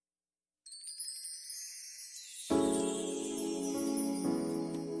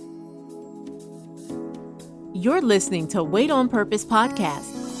You're listening to Wait on Purpose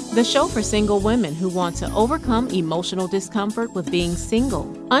podcast, the show for single women who want to overcome emotional discomfort with being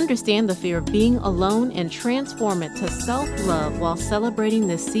single, understand the fear of being alone, and transform it to self-love while celebrating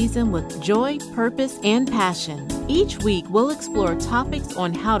this season with joy, purpose, and passion. Each week, we'll explore topics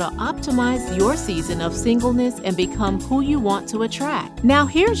on how to optimize your season of singleness and become who you want to attract. Now,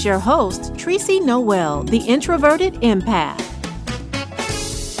 here's your host, Tracy Noel, the introverted empath.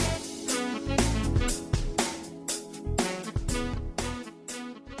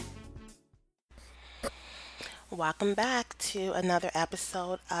 Welcome back to another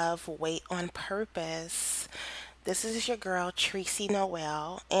episode of Wait on Purpose. This is your girl, Tracy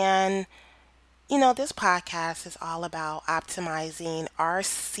Noel, and this podcast is all about optimizing our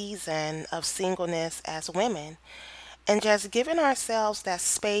season of singleness as women and just giving ourselves that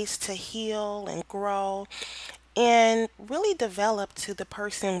space to heal and grow and really develop to the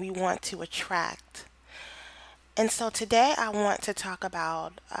person we want to attract. And so today I want to talk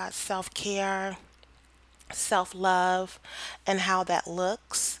about self-care, self love, and how that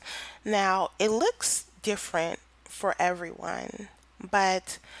looks. Now, it looks different for everyone,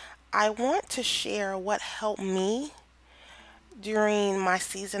 but I want to share what helped me during my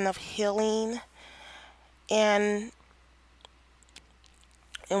season of healing and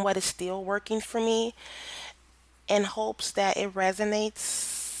what is still working for me in hopes that it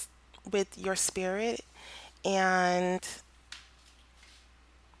resonates with your spirit and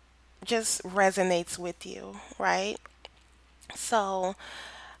just resonates with you, right? So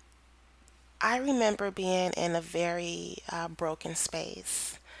I remember being in a very broken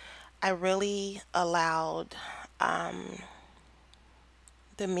space. I really allowed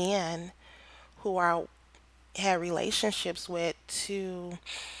the men who I had relationships with to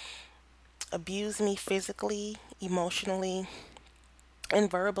abuse me physically, emotionally,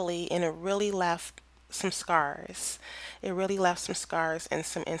 and verbally, and it really left some scars. It really left some scars and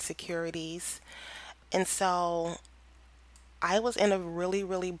some insecurities. And so I was in a really,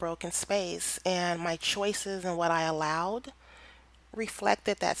 really broken space, and my choices and what I allowed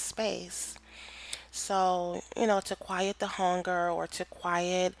reflected that space. So, to quiet the hunger or to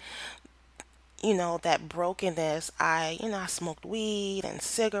quiet, that brokenness, I smoked weed and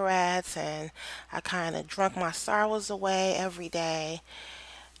cigarettes and I kind of drunk my sorrows away every day.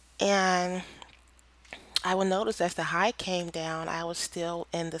 And I would notice as the high came down, I was still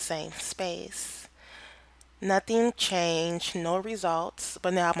in the same space. Nothing changed, no results,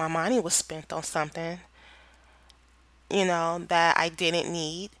 but now my money was spent on something, that I didn't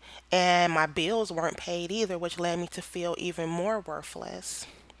need, and my bills weren't paid either, which led me to feel even more worthless.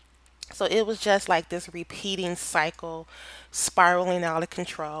 So it was just like this repeating cycle spiraling out of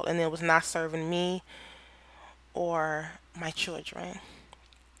control, and it was not serving me or my children.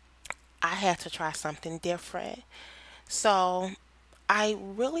 I had to try something different. So I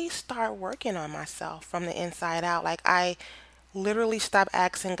really start working on myself from the inside out. Like I literally stopped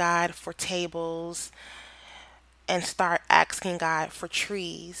asking God for tables and start asking God for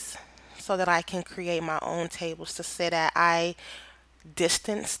trees so that I can create my own tables to sit at. I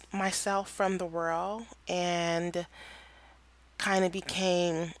distanced myself from the world and kind of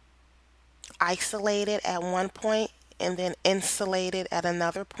became isolated at one point and then insulated at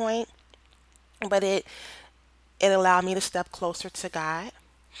another point. But it allowed me to step closer to God.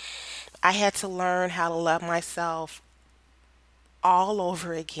 I had to learn how to love myself all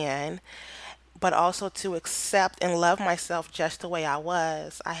over again, but also to accept and love myself just the way I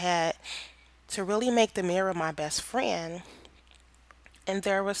was. I had to really make the mirror my best friend. And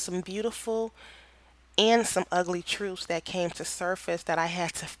there was some beautiful and some ugly truths that came to surface that I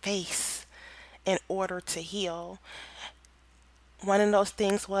had to face in order to heal. One of those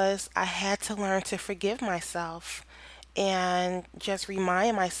things was I had to learn to forgive myself and just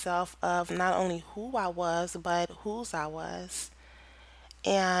remind myself of not only who I was, but whose I was.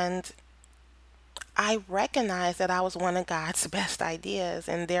 And I recognized that I was one of God's best ideas,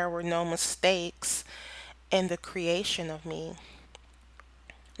 and there were no mistakes in the creation of me.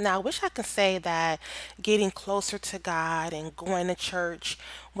 Now, I wish I could say that getting closer to God and going to church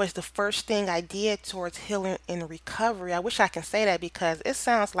was the first thing I did towards healing and recovery. I wish I can say that because it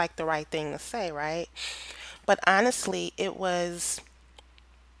sounds like the right thing to say, right? But honestly, it was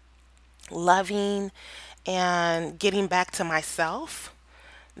loving and getting back to myself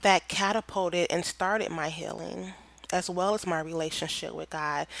that catapulted and started my healing as well as my relationship with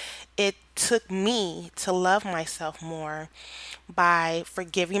God. It took me to love myself more by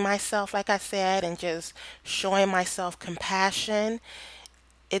forgiving myself, like I said, and just showing myself compassion.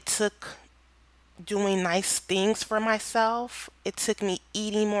 It took doing nice things for myself. It took me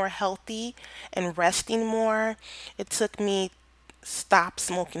eating more healthy and resting more. It took me stop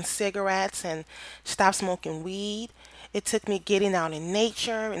smoking cigarettes and stop smoking weed. It took me getting out in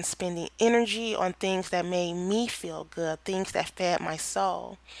nature and spending energy on things that made me feel good, things that fed my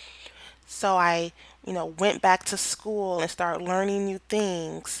soul. So I, went back to school and started learning new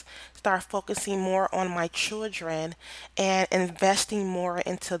things, start focusing more on my children and investing more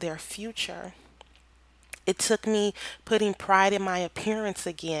into their future. It took me putting pride in my appearance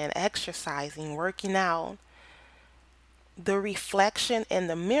again, exercising, working out. The reflection in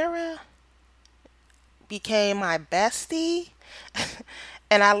the mirror became my bestie,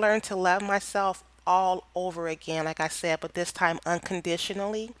 and I learned to love myself all over again, like I said, but this time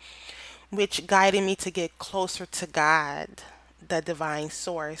unconditionally, which guided me to get closer to God, the divine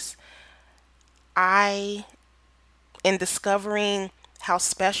source. I, in discovering how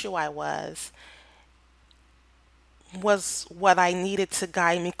special I was what I needed to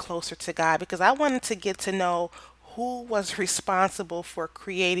guide me closer to God because I wanted to get to know who was responsible for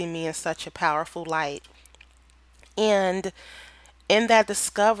creating me in such a powerful light. And in that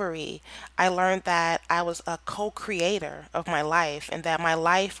discovery, I learned that I was a co creator of my life and that my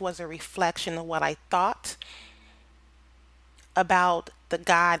life was a reflection of what I thought about the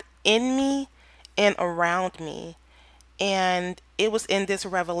God in me and around me. And it was in this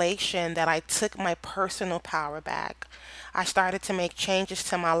revelation that I took my personal power back. I started to make changes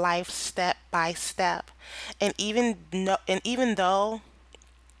to my life step by step. And even though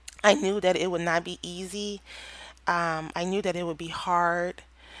I knew that it would not be easy, I knew that it would be hard.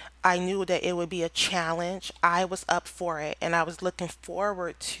 I knew that it would be a challenge. I was up for it and I was looking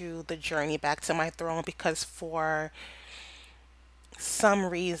forward to the journey back to my throne because for some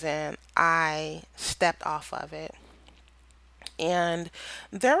reason I stepped off of it. And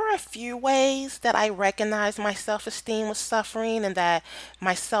there are a few ways that I recognized my self esteem was suffering and that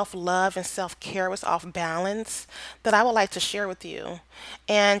my self love and self care was off balance that I would like to share with you.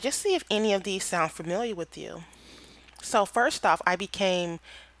 And just see if any of these sound familiar with you. So, first off, I became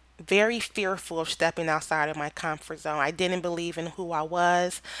very fearful of stepping outside of my comfort zone. I didn't believe in who I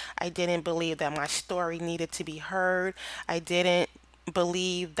was. I didn't believe that my story needed to be heard. I didn't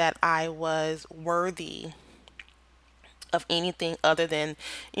believe that I was worthy of anything other than,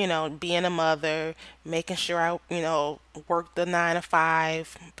 being a mother, making sure I, work the 9 to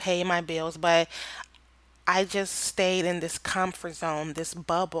 5, pay my bills. But I just stayed in this comfort zone, this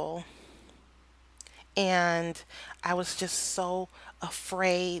bubble. And I was just so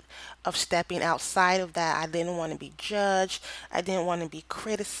afraid of stepping outside of that. I didn't want to be judged. I didn't want to be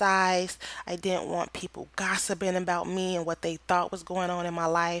criticized. I didn't want people gossiping about me and what they thought was going on in my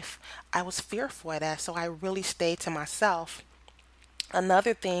life. I was fearful of that, so I really stayed to myself.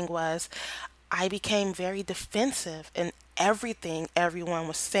 Another thing was I became very defensive in everything everyone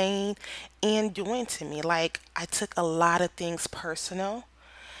was saying and doing to me. Like I took a lot of things personal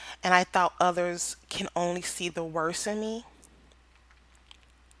and I thought others can only see the worst in me.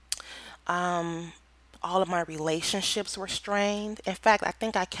 All of my relationships were strained. In fact, I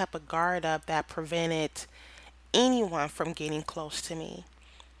think I kept a guard up that prevented anyone from getting close to me.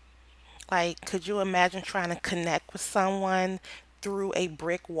 Like, could you imagine trying to connect with someone through a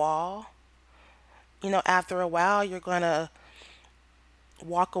brick wall? After a while, you're going to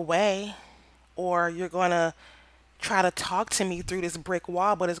walk away or you're going to try to talk to me through this brick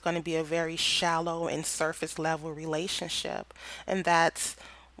wall, but it's going to be a very shallow and surface level relationship. And that's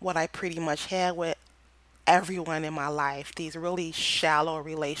what I pretty much had with everyone in my life. These really shallow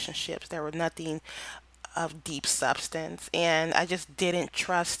relationships. There were nothing of deep substance. And I just didn't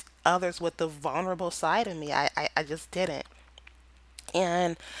trust others with the vulnerable side of me. I just didn't.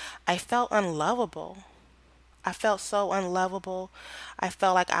 And I felt unlovable. I felt so unlovable. I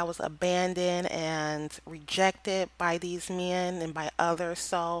felt like I was abandoned and rejected by these men and by others.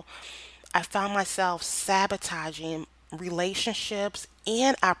 So I found myself sabotaging relationships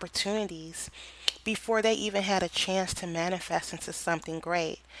and opportunities before they even had a chance to manifest into something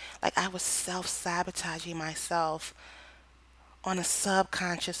great. Like I was self sabotaging myself on a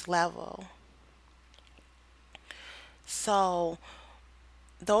subconscious level. So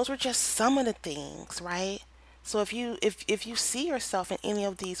those were just some of the things, right? So if you see yourself in any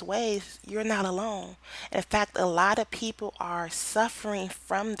of these ways, you're not alone. In fact, a lot of people are suffering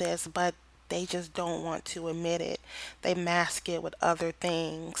from this, but they just don't want to admit it. They mask it with other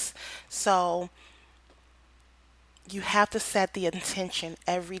things. So you have to set the intention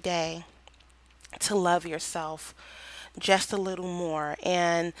every day to love yourself just a little more,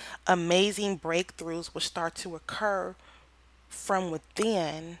 and amazing breakthroughs will start to occur from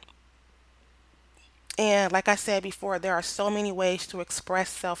within And like I said before, there are so many ways to express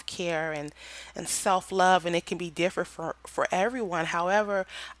self-care and self-love, and it can be different for everyone. However,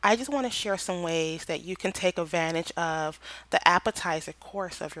 I just want to share some ways that you can take advantage of the appetizer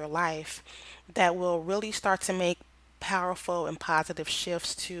course of your life that will really start to make powerful and positive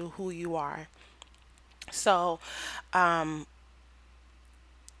shifts to who you are. So,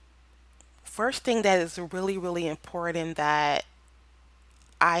 first thing that is really, really important that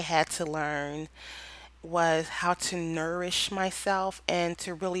I had to learn was how to nourish myself and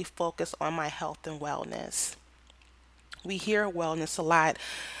to really focus on my health and wellness. We hear wellness a lot.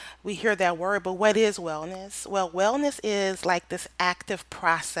 We hear that word, but what is wellness? Well, wellness is like this active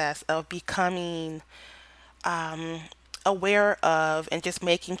process of becoming aware of and just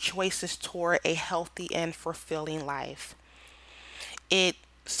making choices toward a healthy and fulfilling life. It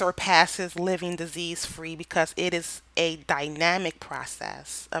surpasses living disease free because it is a dynamic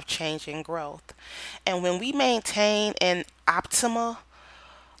process of change and growth. And when we maintain an optimal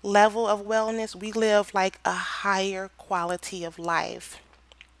level of wellness, we live like a higher quality of life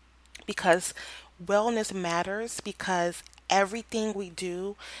because wellness matters because everything we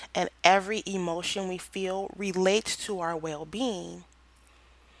do and every emotion we feel relates to our well-being.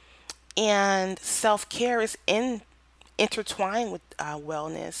 And self-care is intertwined with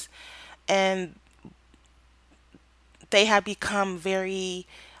wellness, and they have become very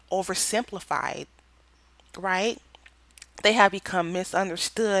oversimplified, right? They have become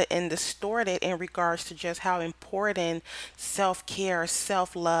misunderstood and distorted in regards to just how important self care,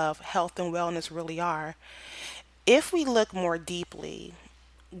 self love, health, and wellness really are. If we look more deeply,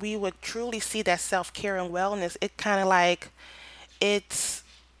 we would truly see that self care and wellness, it kind of like it's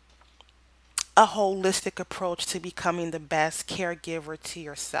a holistic approach to becoming the best caregiver to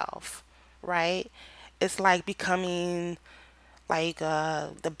yourself, right? It's like becoming like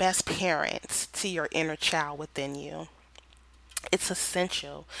the best parents to your inner child within you. It's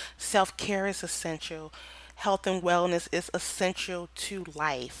essential. Self care is essential. Health and wellness is essential to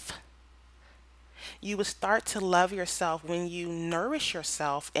life. You will start to love yourself when you nourish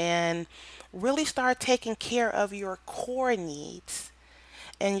yourself and really start taking care of your core needs.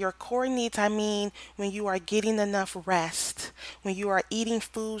 And your core needs, I mean, when you are getting enough rest, when you are eating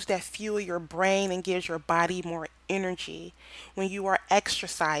foods that fuel your brain and gives your body more energy, when you are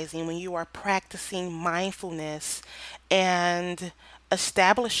exercising, when you are practicing mindfulness and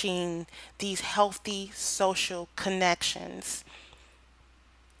establishing these healthy social connections,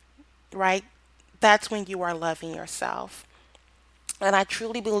 right? That's when you are loving yourself. And I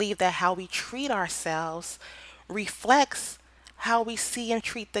truly believe that how we treat ourselves reflects how we see and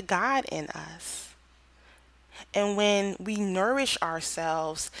treat the God in us. And when we nourish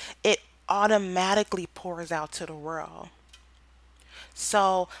ourselves, it automatically pours out to the world.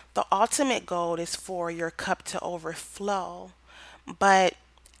 So the ultimate goal is for your cup to overflow, but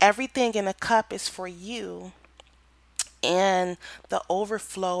everything in a cup is for you, and the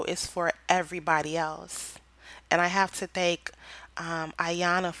overflow is for everybody else. And I have to thank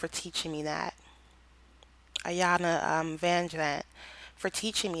Ayana for teaching me that. Ayana Van Zant for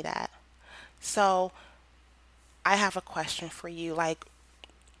teaching me that. So I have a question for you. Like,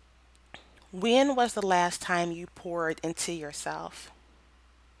 when was the last time you poured into yourself?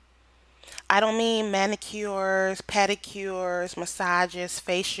 I don't mean manicures, pedicures, massages,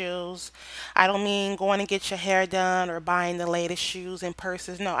 facials. I don't mean going to get your hair done or buying the latest shoes and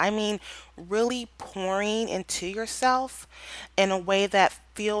purses. No, I mean really pouring into yourself in a way that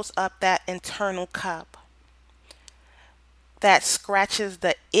fills up that internal cup, that scratches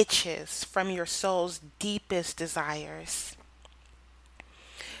the itches from your soul's deepest desires.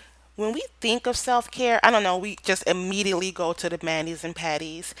 When we think of self care, I don't know, we just immediately go to the manis and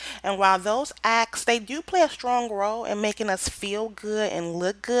patties. And while those acts, they do play a strong role in making us feel good and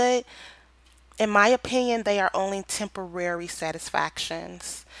look good, in my opinion, they are only temporary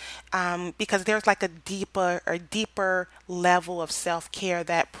satisfactions. Because there's like a deeper level of self care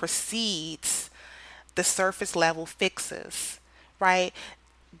that precedes the surface level fixes, right?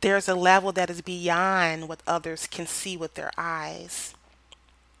 There's a level that is beyond what others can see with their eyes.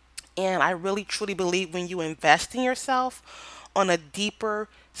 And I really truly believe when you invest in yourself on a deeper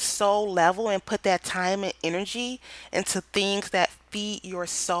soul level and put that time and energy into things that feed your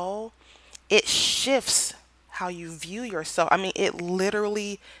soul, it shifts how you view yourself. I mean, it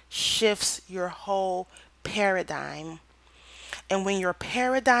literally shifts your whole paradigm. And when your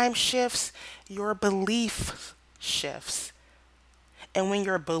paradigm shifts, your belief shifts. And when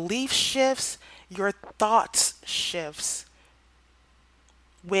your belief shifts, your thoughts shifts,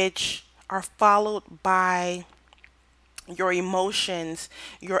 which are followed by your emotions,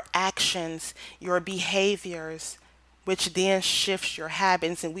 your actions, your behaviors, which then shifts your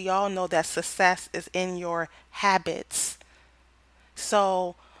habits. And we all know that success is in your habits.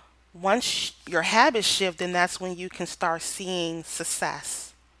 So once your habits shift, then that's when you can start seeing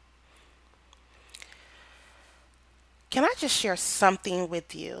success. Can I just share something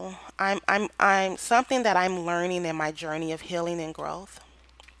with you? I'm something that I'm learning in my journey of healing and growth.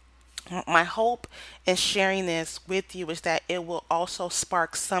 My hope in sharing this with you is that it will also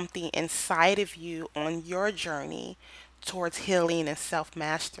spark something inside of you on your journey towards healing and self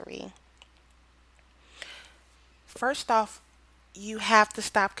mastery. First off, you have to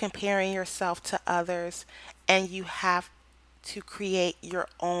stop comparing yourself to others, and you have to create your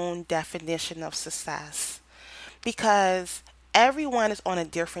own definition of success because everyone is on a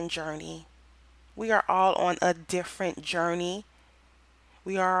different journey. We are all on a different journey.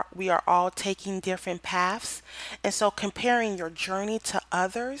 We are all taking different paths. And so comparing your journey to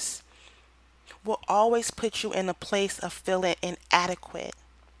others will always put you in a place of feeling inadequate.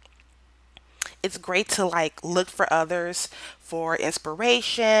 It's great to like look for others for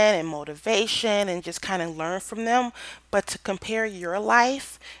inspiration and motivation and just kind of learn from them, but to compare your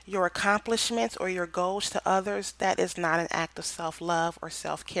life, your accomplishments or your goals to others, that is not an act of self-love or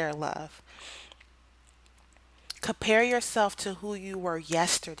self-care love. Compare yourself to who you were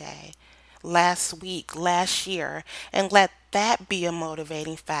yesterday, last week, last year, and let that be a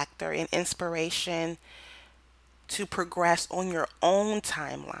motivating factor and inspiration to progress on your own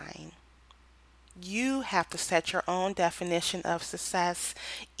timeline. You have to set your own definition of success,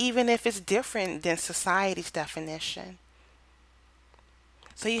 even if it's different than society's definition.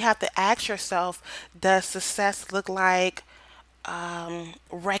 So you have to ask yourself, does success look like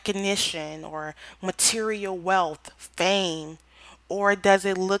recognition or material wealth, fame, or does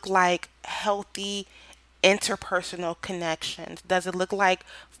it look like healthy interpersonal connections? Does it look like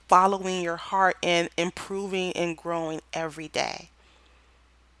following your heart and improving and growing every day?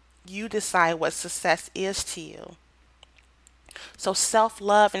 You decide what success is to you. So, self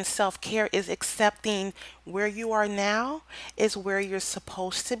love and self care is accepting where you are now, is where you're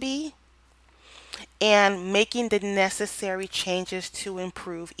supposed to be, and making the necessary changes to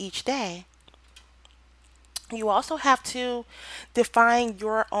improve each day. You also have to define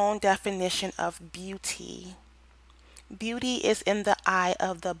your own definition of beauty. Beauty is in the eye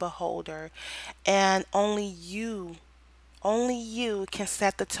of the beholder, and only you can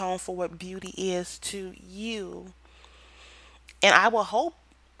set the tone for what beauty is to you. And I will hope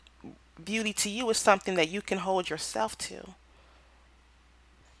beauty to you is something that you can hold yourself to.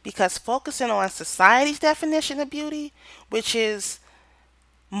 Because focusing on society's definition of beauty, which is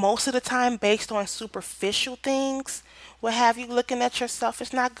most of the time based on superficial things, will have you looking at yourself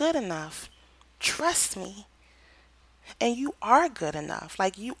as not good enough. Trust me. And you are good enough.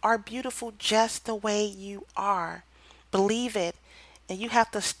 Like you are beautiful just the way you are. Believe it. And you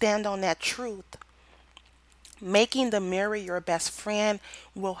have to stand on that truth. Making the mirror your best friend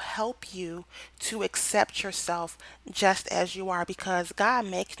will help you to accept yourself just as you are because God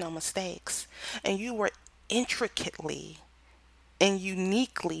makes no mistakes. And you were intricately and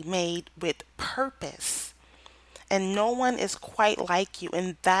uniquely made with purpose. And no one is quite like you.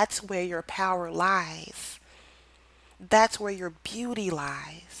 And that's where your power lies. That's where your beauty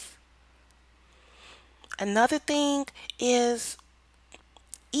lies. Another thing is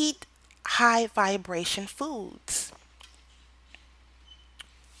eat high vibration foods.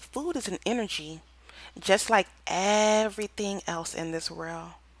 Food is an energy, just like everything else in this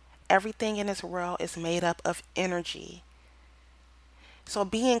world. Everything in this world is made up of energy. So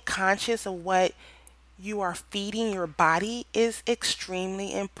being conscious of what you are feeding your body is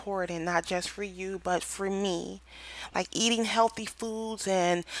extremely important, not just for you, but for me. Like eating healthy foods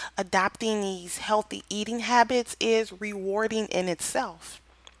and adopting these healthy eating habits is rewarding in itself.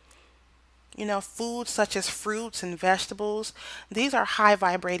 Foods such as fruits and vegetables, these are high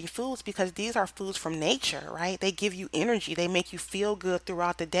vibrating foods because these are foods from nature, right? They give you energy, they make you feel good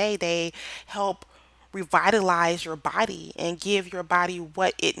throughout the day, they help revitalize your body and give your body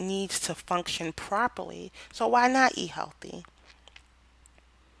what it needs to function properly. So, why not eat healthy?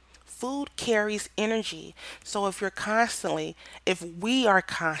 Food carries energy. So, if we are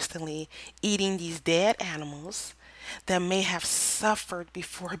constantly eating these dead animals, that may have suffered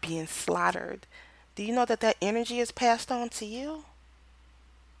before being slaughtered. Do you know that that energy is passed on to you?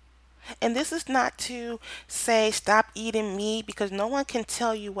 And this is not to say stop eating meat because no one can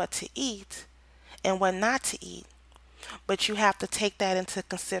tell you what to eat and what not to eat. But you have to take that into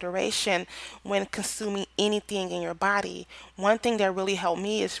consideration when consuming anything in your body. One thing that really helped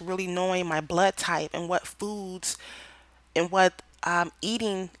me is really knowing my blood type and what foods and what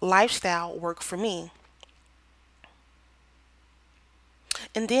eating lifestyle worked for me.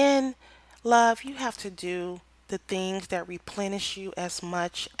 And then, love, you have to do the things that replenish you as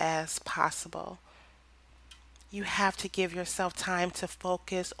much as possible. You have to give yourself time to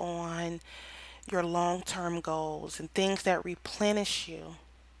focus on your long term goals and things that replenish you,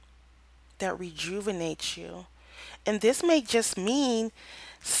 that rejuvenate you. And this may just mean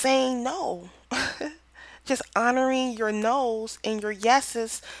saying no, just honoring your no's and your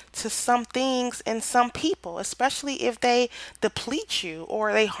yeses to some things and some people, especially if they deplete you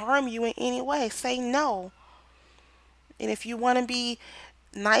or they harm you in any way. Say no. And if you want to be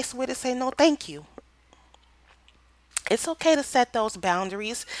nice with it, say no, thank you. It's okay to set those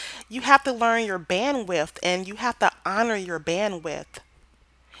boundaries. You have to learn your bandwidth and you have to honor your bandwidth.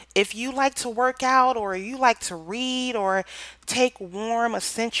 If you like to work out or you like to read or take warm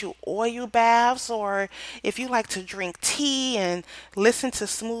essential oil baths or if you like to drink tea and listen to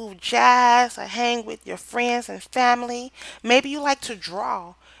smooth jazz or hang with your friends and family, maybe you like to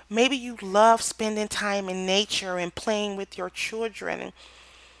draw. Maybe you love spending time in nature and playing with your children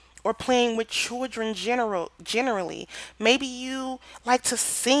or playing with children generally. Maybe you like to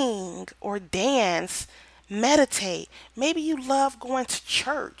sing or dance, meditate. Maybe you love going to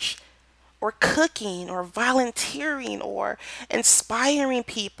church or cooking or volunteering or inspiring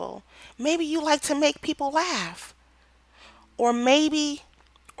people. Maybe you like to make people laugh. Or maybe,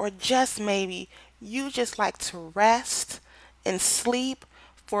 or just maybe, you just like to rest and sleep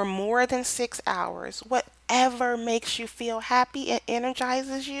for more than 6 hours. Whatever makes you feel happy and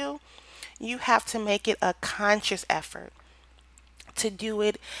energizes you, you have to make it a conscious effort to do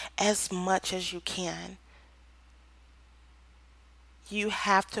it as much as you can. You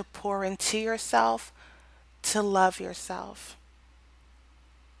have to pour into yourself to love yourself.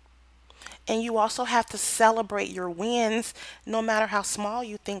 And you also have to celebrate your wins no matter how small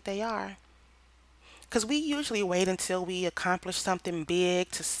you think they are. Because we usually wait until we accomplish something big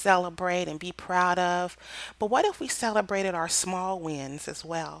to celebrate and be proud of. But what if we celebrated our small wins as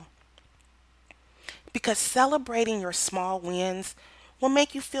well? Because celebrating your small wins will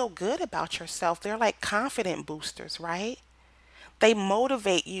make you feel good about yourself. They're like confident boosters, right? They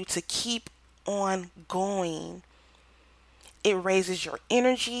motivate you to keep on going. It raises your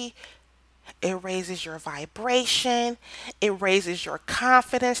energy, it raises your vibration, it raises your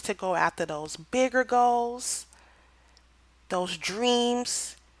confidence to go after those bigger goals, those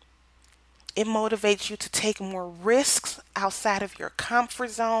dreams. It motivates you to take more risks outside of your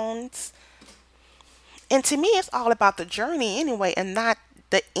comfort zones. And to me, it's all about the journey anyway, and not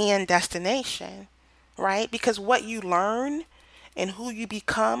the end destination, right? Because what you learn and who you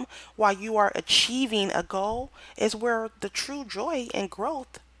become while you are achieving a goal is where the true joy and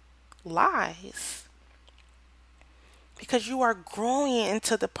growth lies. Because you are growing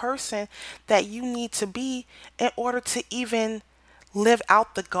into the person that you need to be in order to even live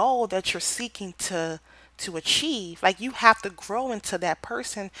out the goal that you're seeking to achieve. Like you have to grow into that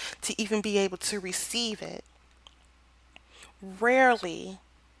person to even be able to receive it. Rarely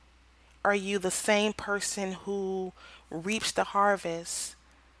are you the same person who reaps the harvest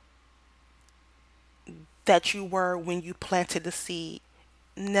that you were when you planted the seed.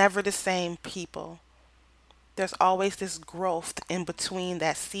 Never the same people. There's always this growth in between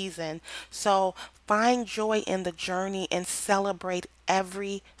that season. So find joy in the journey and celebrate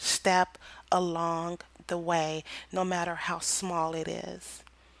every step along the way, no matter how small it is.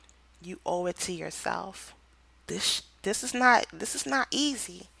 You owe it to yourself. This is not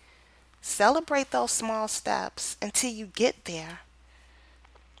easy. Celebrate those small steps until you get there.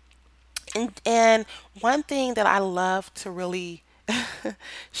 And one thing that I love to really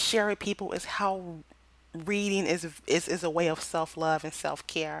share with people is how reading is a way of self-love and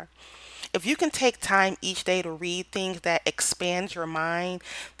self-care. If you can take time each day to read things that expands your mind,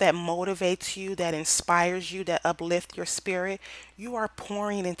 that motivates you, that inspires you, that uplift your spirit, you are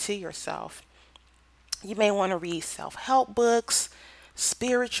pouring into yourself. You may want to read self-help books,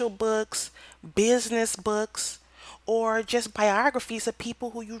 spiritual books, business books, or just biographies of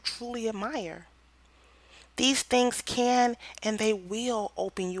people who you truly admire. These things can and they will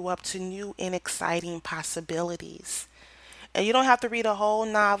open you up to new and exciting possibilities. And you don't have to read a whole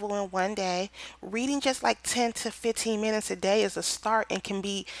novel in one day. Reading just like 10 to 15 minutes a day is a start and can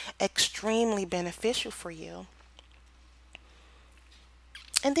be extremely beneficial for you.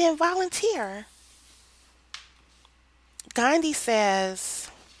 And then volunteer. Gandhi says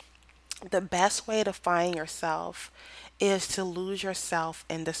the best way to find yourself is to lose yourself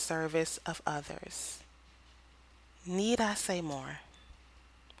in the service of others. Need I say more?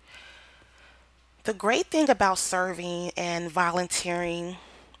 The great thing about serving and volunteering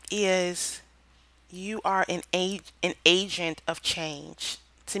is you are an agent of change.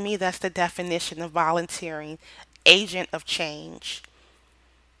 To me, that's the definition of volunteering, agent of change.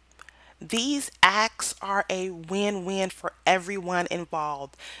 These acts are a win win for everyone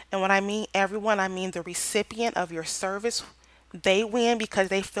involved. And when I mean everyone, I mean the recipient of your service. They win because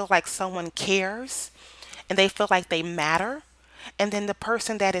they feel like someone cares and they feel like they matter. And then the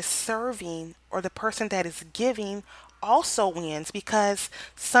person that is serving or the person that is giving also wins because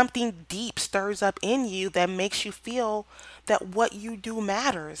something deep stirs up in you that makes you feel that what you do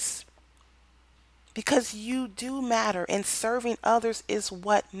matters, because you do matter, and serving others is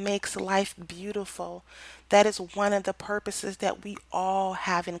what makes life beautiful. That is one of the purposes that we all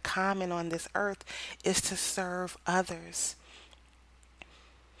have in common on this earth, is to serve others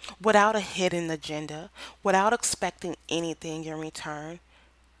without a hidden agenda, without expecting anything in return,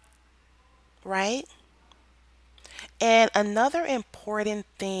 right? And another important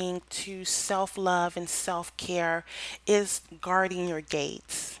thing to self-love and self-care is guarding your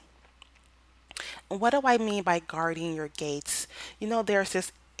gates. What do I mean by guarding your gates? There's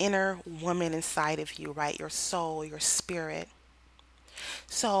this inner woman inside of you, right? Your soul, your spirit.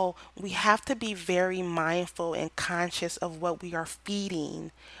 So we have to be very mindful and conscious of what we are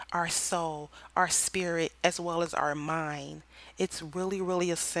feeding our soul, our spirit, as well as our mind. It's really,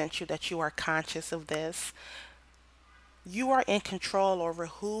 really essential that you are conscious of this. You are in control over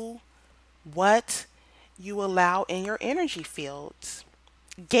who, what you allow in your energy fields.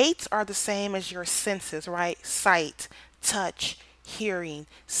 Gates are the same as your senses, right? Sight, touch, hearing,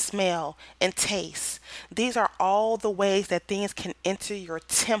 smell, and taste. These are all the ways that things can enter your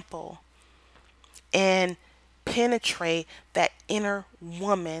temple and penetrate that inner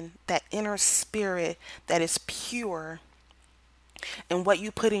woman, that inner spirit that is pure. And what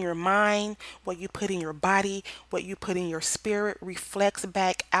you put in your mind, what you put in your body, what you put in your spirit reflects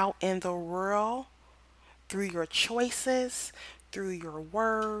back out in the world through your choices, through your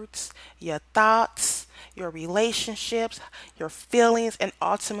words, your thoughts, your relationships, your feelings, and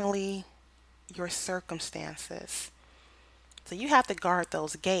ultimately your circumstances. So you have to guard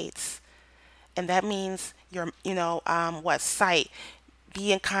those gates. And that means what sight,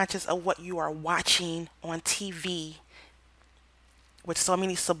 being conscious of what you are watching on TV with so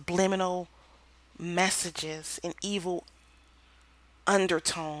many subliminal messages and evil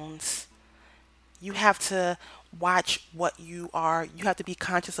undertones. You have to watch what you have to be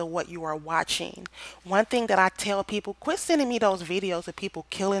conscious of what you are watching. One thing that I tell people, quit sending me those videos of people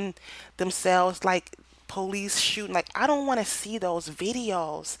killing themselves, like police shooting. Like, I don't want to see those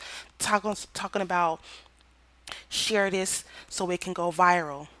videos. Talking about share this so it can go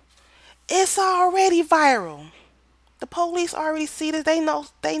viral. It's already viral. The police already see this. They know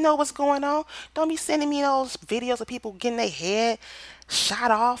what's going on. Don't be sending me those videos of people getting their head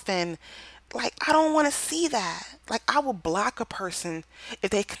shot off, and like, I don't want to see that. Like, I will block a person if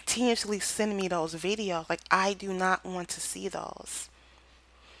they continuously send me those videos. Like, I do not want to see those.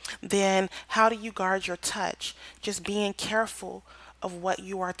 Then how do you guard your touch? Just being careful of what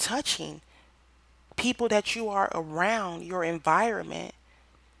you are touching. People that you are around, your environment.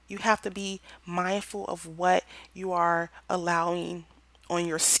 You have to be mindful of what you are allowing on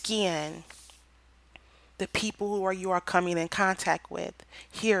your skin, the people you are coming in contact with.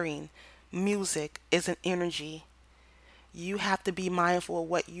 Hearing music is an energy. You have to be mindful of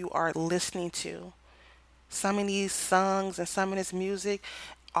what you are listening to. Some of these songs and some of this music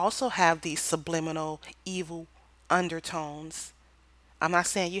also have these subliminal evil undertones. I'm not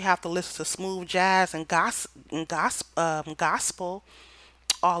saying you have to listen to smooth jazz and gospel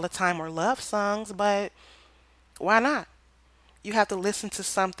all the time, or love songs, but why not? You have to listen to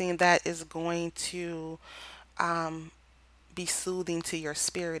something that is going to be soothing to your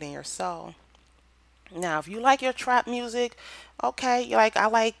spirit and your soul. Now, if you like your trap music, okay, I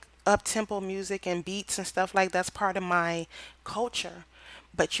like up tempo music and beats and stuff, like that's part of my culture.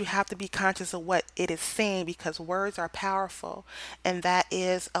 But you have to be conscious of what it is saying, because words are powerful, and that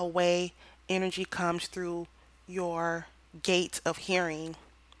is a way energy comes through your gate of hearing.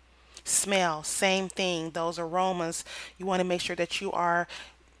 Smell, same thing. Those aromas, you want to make sure that you are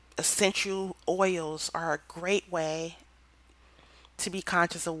essential oils are a great way to be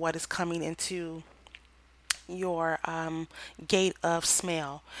conscious of what is coming into your gate of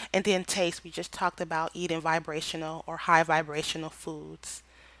smell. And then taste, we just talked about eating vibrational or high vibrational foods.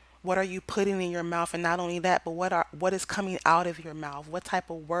 What are you putting in your mouth? And not only that, but what is coming out of your mouth? What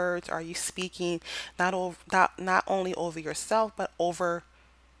type of words are you speaking, not only over yourself but over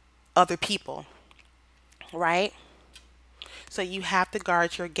other people, right? So you have to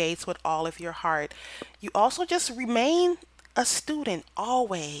guard your gates with all of your heart. You also just remain a student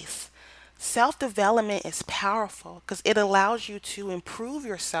always. Self development is powerful because it allows you to improve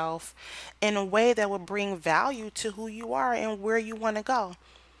yourself in a way that will bring value to who you are and where you want to go.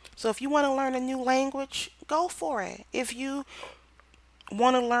 So if you want to learn a new language, go for it. If you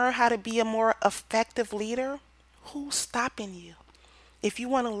want to learn how to be a more effective leader, who's stopping you? If you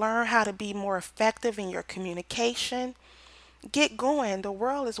want to learn how to be more effective in your communication, get going. The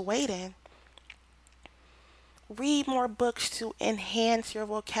world is waiting. Read more books to enhance your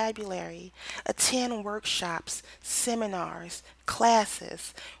vocabulary. Attend workshops, seminars,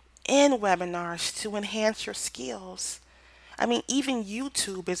 classes, and webinars to enhance your skills. I mean, even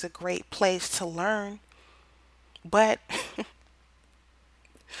YouTube is a great place to learn, but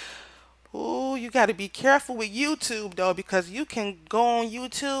ooh, you got to be careful with YouTube though, because you can go on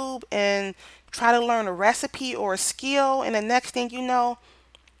YouTube and try to learn a recipe or a skill, and the next thing you know,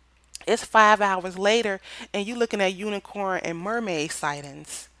 it's 5 hours later, and you looking at unicorn and mermaid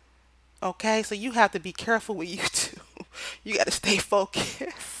sightings. Okay, so you have to be careful with YouTube. You got to stay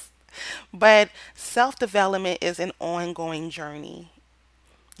focused. But self development is an ongoing journey.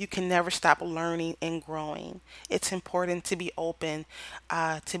 You can never stop learning and growing. It's important to be open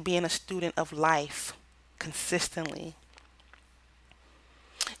to being a student of life consistently.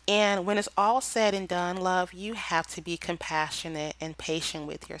 And when it's all said and done, love, you have to be compassionate and patient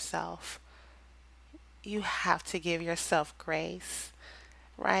with yourself. You have to give yourself grace,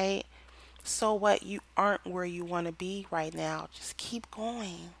 right? So what, you aren't where you want to be right now. Just keep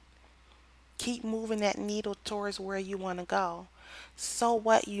going. Keep moving that needle towards where you want to go. So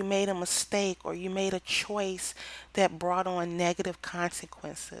what, you made a mistake or you made a choice that brought on negative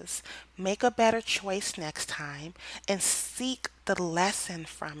consequences. Make a better choice next time and seek the lesson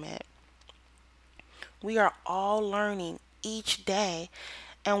from it. We are all learning each day.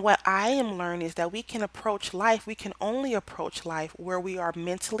 And what I am learning is that we can only approach life where we are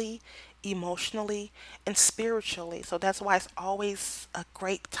mentally, emotionally, and spiritually. So that's why it's always a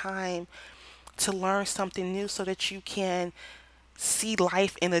great time to learn something new so that you can see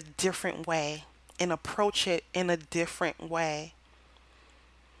life in a different way and approach it in a different way.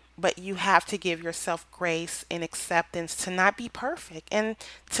 But you have to give yourself grace and acceptance to not be perfect and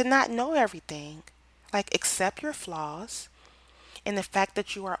to not know everything. Like, accept your flaws and the fact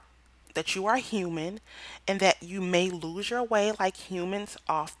that you are human and that you may lose your way like humans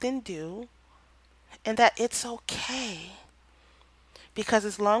often do, and that it's okay. Because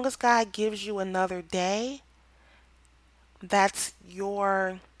as long as God gives you another day, that's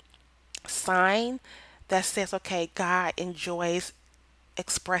your sign that says, okay, God enjoys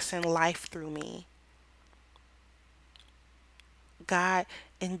expressing life through me. God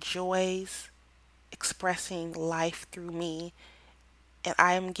enjoys expressing life through me, and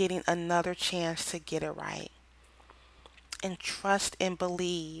I am getting another chance to get it right. And trust and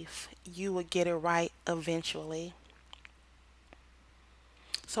believe you will get it right eventually.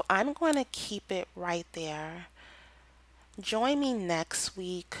 So I'm going to keep it right there. Join me next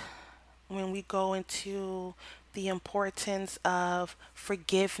week when we go into the importance of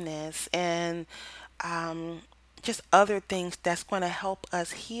forgiveness and um, just other things that's going to help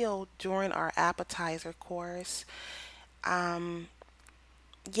us heal during our appetizer course. Um,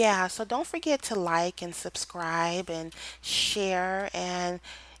 yeah, so don't forget to like and subscribe and share and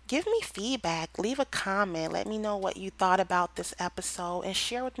give me feedback. Leave a comment. Let me know what you thought about this episode and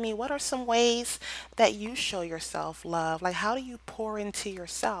share with me what are some ways that you show yourself love. Like, how do you pour into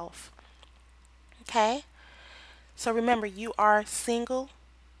yourself? Okay? So remember, you are single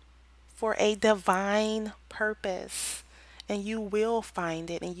for a divine purpose. And you will find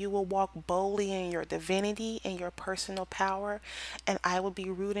it, and you will walk boldly in your divinity and your personal power. And I will be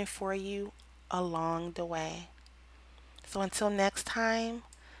rooting for you along the way. So until next time,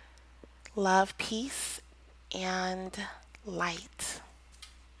 love, peace, and light.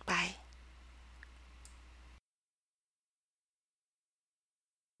 Bye.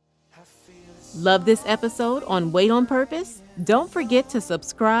 Love this episode on Wait on Purpose? Don't forget to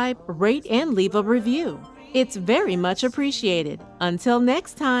subscribe, rate, and leave a review. It's very much appreciated. Until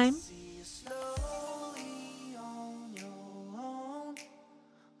next time.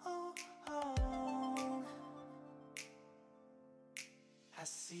 I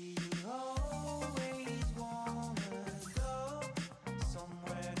see you.